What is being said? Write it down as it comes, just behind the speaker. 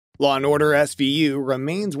Law and Order SVU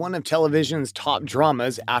remains one of television's top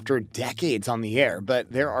dramas after decades on the air,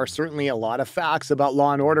 but there are certainly a lot of facts about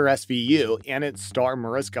Law and Order SVU and its star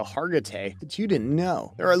Mariska Hargitay that you didn't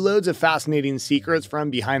know. There are loads of fascinating secrets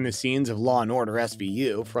from behind the scenes of Law and Order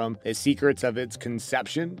SVU, from the secrets of its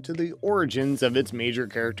conception to the origins of its major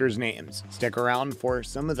characters' names. Stick around for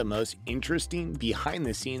some of the most interesting behind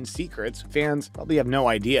the scenes secrets fans probably have no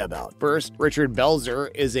idea about. First, Richard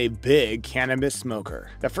Belzer is a big cannabis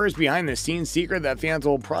smoker. The first behind-the-scenes secret that fans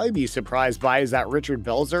will probably be surprised by is that Richard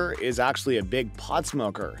Belzer is actually a big pot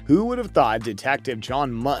smoker. Who would have thought Detective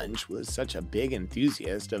John Munch was such a big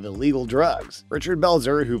enthusiast of illegal drugs? Richard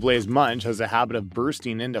Belzer, who plays Munch, has a habit of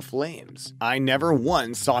bursting into flames. "I never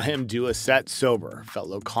once saw him do a set sober,"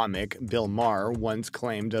 fellow comic Bill Maher once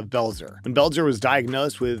claimed of Belzer. When Belzer was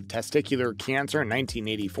diagnosed with testicular cancer in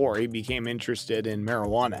 1984, he became interested in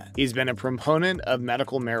marijuana. He's been a proponent of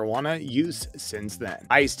medical marijuana use since then.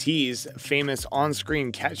 Ice-T's famous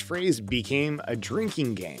on-screen catchphrase became a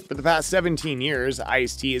drinking game. For the past 17 years,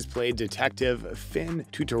 Ice-T has played Detective Finn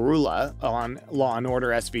Tutarula on Law and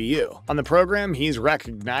Order SVU. On the program, he's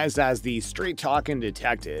recognized as the straight-talking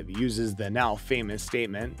detective, uses the now famous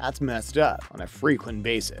statement, "That's messed up," on a frequent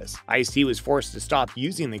basis. Ice-T was forced to stop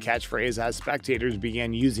using the catchphrase as spectators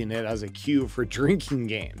began using it as a cue for drinking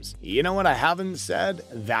games. You know what I haven't said?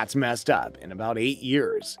 "That's messed up," in about 8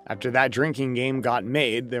 years. After that drinking game got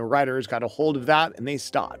made, the writers got a hold of that and they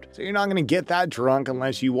stopped. "So you're not going to get that drunk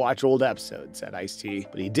unless you watch old episodes," said Ice-T.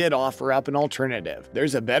 But he did offer up an alternative.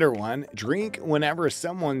 "There's a better one. Drink whenever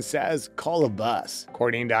someone says, 'Call a bus.'"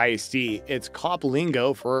 According to Ice-T, it's cop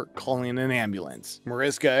lingo for calling an ambulance.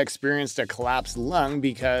 Mariska experienced a collapsed lung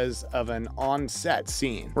because of an on-set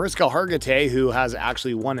scene. Mariska Hargitay, who has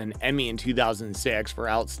actually won an Emmy in 2006 for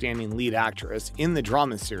Outstanding Lead Actress in the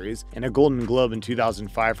drama series and a Golden Globe in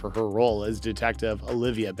 2005 for her role as Detective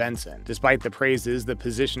Olivia Benson. Despite the praises, the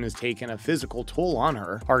position has taken a physical toll on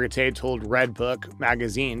her. Hargitay told Redbook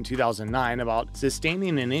magazine 2009 about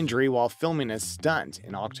sustaining an injury while filming a stunt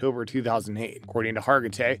in October 2008. According to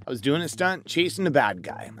Hargitay, "I was doing a stunt chasing a bad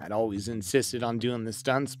guy. I'd always insisted on doing the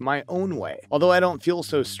stunts my own way. Although I don't feel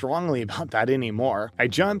so strongly about that anymore. I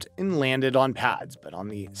jumped and landed on pads, but on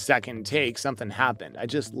the second take, something happened. I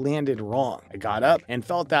just landed wrong. I got up and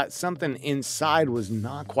felt that something inside was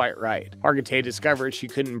not quite right." Hargitay discovered she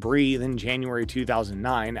couldn't breathe in January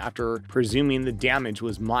 2009 after presuming the damage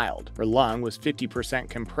was mild. Her lung was 50%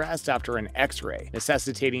 compressed after an x-ray,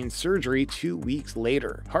 necessitating surgery 2 weeks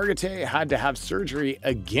later. Hargitay had to have surgery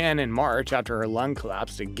again in March after her lung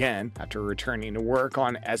collapsed again after returning to work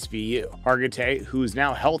on SVU. Hargitay, who's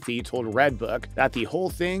now healthy, told Redbook that the whole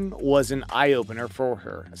thing was an eye-opener for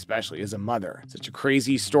her, especially as a mother. Such a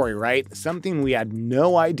crazy story, right? Something we had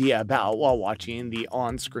no idea about while watching the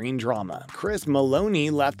on-screen drama. Chris Maloney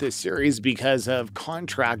left the series because of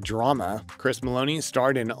contract drama. Chris Maloney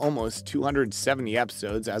starred in almost 270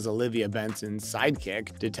 episodes as Olivia Benson's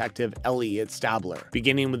sidekick, Detective Elliot Stabler,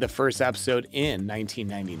 beginning with the first episode in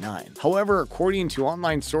 1999. However, according to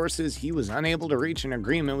online sources, he was unable to reach an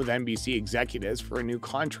agreement with NBC executives for a new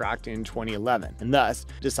contract in 2011, and thus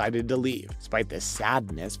decided to leave. Despite the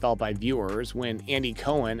sadness felt by viewers when Andy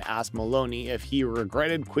Cohen asked Maloney if he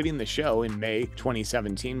regretted quitting the show in May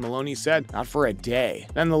 2017, Maloney said, "Not for a day."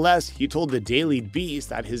 Nonetheless, he told the Daily Beast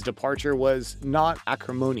that his departure was not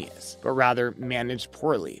acrimonious, but rather managed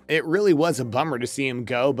poorly. It really was a bummer to see him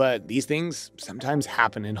go, but these things sometimes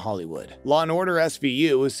happen in Hollywood. Law and Order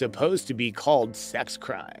SVU was supposed to be called Sex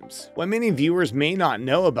Crimes. What many viewers may not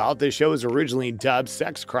know about, the show was originally dubbed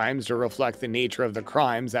Sex Crimes to reflect the nature of the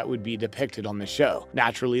crimes that would be depicted on the show.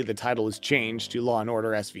 Naturally, the title was changed to Law and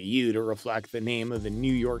Order SVU to reflect the name of the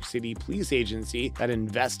New York City police agency that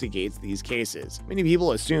investigates these cases. Many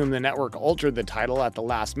people assume the network altered the title at the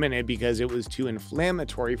last minute because it was too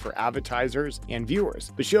inflammatory for advertisers and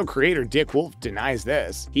viewers. But show creator Dick Wolf denies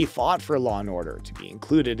this. He fought for Law and Order to be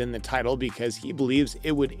included in the title because he believes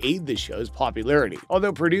it would aid the show's popularity.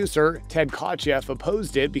 Although producer Ted Kotcheff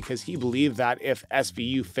opposed it because he believed that if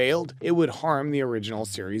SVU failed, it would harm the original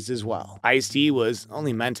series as well. Ice-T was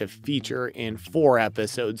only meant to feature in 4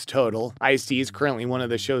 episodes total. Ice-T is currently one of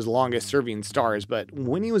the show's longest-serving stars, but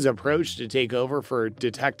when he was approached to take over for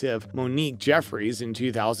Detective Monique Jeffries in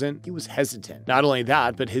 2000, he was hesitant. Not only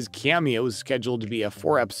that, but his cameo was scheduled to be a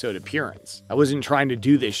 4-episode appearance. "I wasn't trying to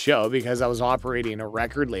do this show because I was operating a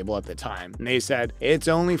record label at the time, and they said, 'It's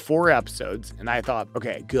only 4 episodes,' and I thought,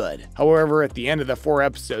 okay, good. However, at the end of the 4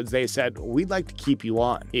 episodes, they said, 'We'd like to keep you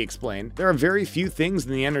on,'" he explained. "There are very few things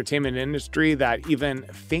in the entertainment industry that even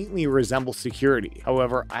faintly resemble security.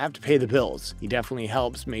 However, I have to pay the bills. He definitely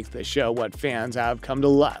helps make the show what fans have come to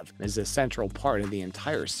love and is a central part part of the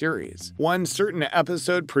entire series. One certain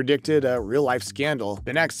episode predicted a real-life scandal.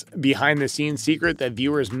 The next behind-the-scenes secret that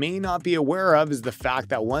viewers may not be aware of is the fact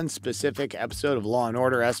that one specific episode of Law and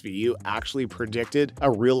Order SVU actually predicted a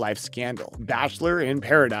real-life scandal. Bachelor in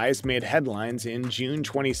Paradise made headlines in June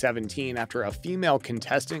 2017 after a female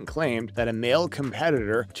contestant claimed that a male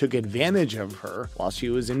competitor took advantage of her while she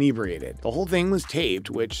was inebriated. The whole thing was taped,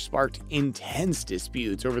 which sparked intense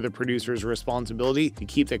disputes over the producer's responsibility to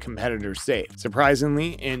keep the competitor safe.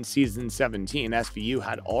 Surprisingly, in season 17, SVU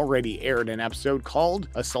had already aired an episode called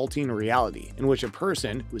Assaulting Reality, in which a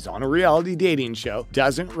person who's on a reality dating show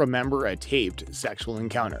doesn't remember a taped sexual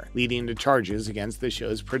encounter, leading to charges against the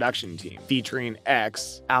show's production team. Featuring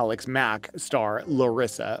ex-Alex Mack star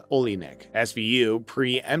Larissa Oleynik, SVU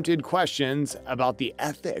preempted questions about the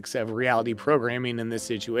ethics of reality programming in this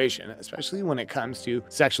situation, especially when it comes to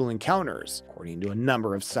sexual encounters, according to a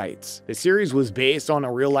number of sites. The series was based on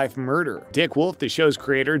a real-life murder. Dick Wolf, the show's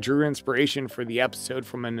creator, drew inspiration for the episode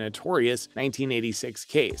from a notorious 1986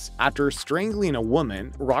 case. After strangling a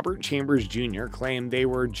woman, Robert Chambers Jr. claimed they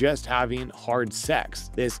were just having hard sex.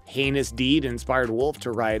 This heinous deed inspired Wolf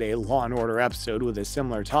to write a Law and Order episode with a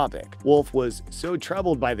similar topic. Wolf was so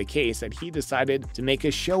troubled by the case that he decided to make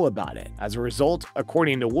a show about it. As a result,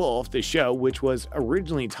 according to Wolf, the show, which was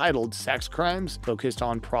originally titled Sex Crimes, focused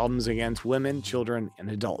on problems against women, children, and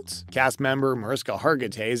adults. Cast member Mariska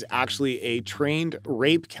Hargitay is actually a trained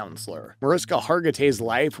rape counselor. Mariska Hargitay's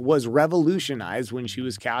life was revolutionized when she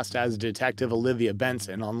was cast as Detective Olivia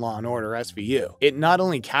Benson on Law and Order SVU. It not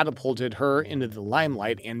only catapulted her into the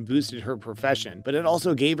limelight and boosted her profession, but it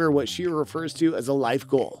also gave her what she refers to as a life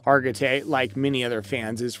goal. Hargitay, like many other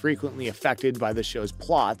fans, is frequently affected by the show's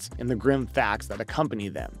plots and the grim facts that accompany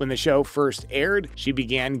them. When the show first aired, she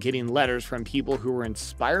began getting letters from people who were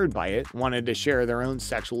inspired by it, wanted to share their own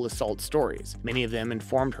sexual assault stories. Many of them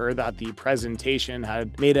informed her that the presentation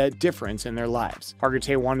had made a difference in their lives.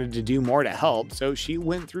 Hargitay wanted to do more to help, so she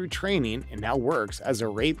went through training and now works as a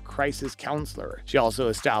rape crisis counselor. She also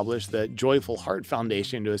established the Joyful Heart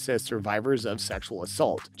Foundation to assist survivors of sexual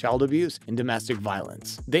assault, child abuse, and domestic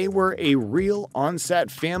violence. They were a real on-set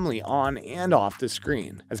family on and off the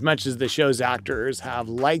screen. As much as the show's actors have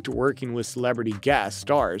liked working with celebrity guest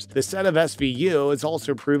stars, the set of SVU has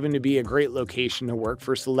also proven to be a great location to work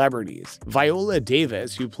for celebrities. Viola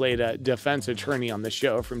Davis, who played a defense attorney on the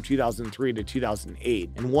show from 2003 to 2008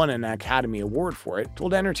 and won an Academy Award for it,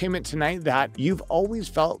 told Entertainment Tonight that "You've always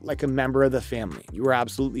felt like a member of the family. You were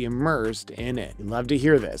absolutely immersed in it." We love to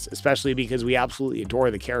hear this, especially because we absolutely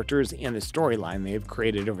adore the characters and the storyline they've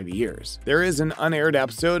created over the years. There is an unaired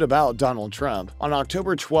episode about Donald Trump. On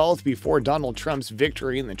October 12th, before Donald Trump's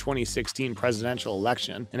victory in the 2016 presidential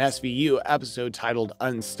election, an SVU episode titled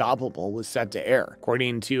Unstoppable was set to air.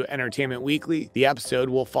 According to Entertainment Weekly, the episode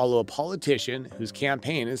will follow a politician whose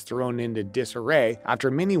campaign is thrown into disarray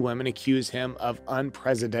after many women accuse him of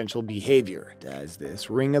unpresidential behavior. Does this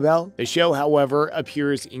ring a bell? The show, however,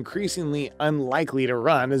 appears increasingly unlikely to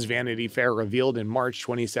run, as Vanity Fair revealed in March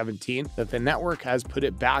 2017 that the network has put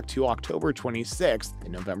it back to October 26th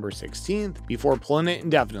and November 16th before pulling it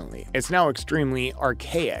indefinitely. It's now extremely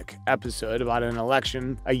archaic episode about an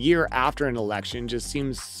election a year after an election just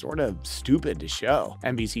seems sort of stupid to show,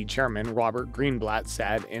 NBC chairman Robert Greenblatt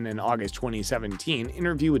said in an August 2017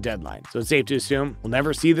 interview with Deadline. So it's safe to assume we'll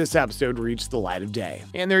never see this episode reach the light of day.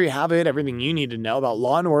 And there you have it, everything you need to know about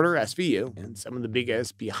Law and Order SVU and some of the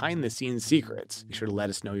biggest behind-the-scenes secrets. Be sure to let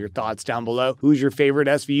us know your thoughts down below. Who's your favorite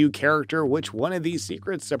SVU character? Which one of these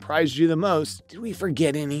secrets surprised you the most? Did we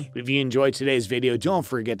forget any? If you enjoyed today's video, don't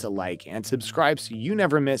forget to like and subscribe so you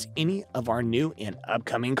never miss any of our new and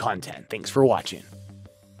upcoming content. Thanks for watching.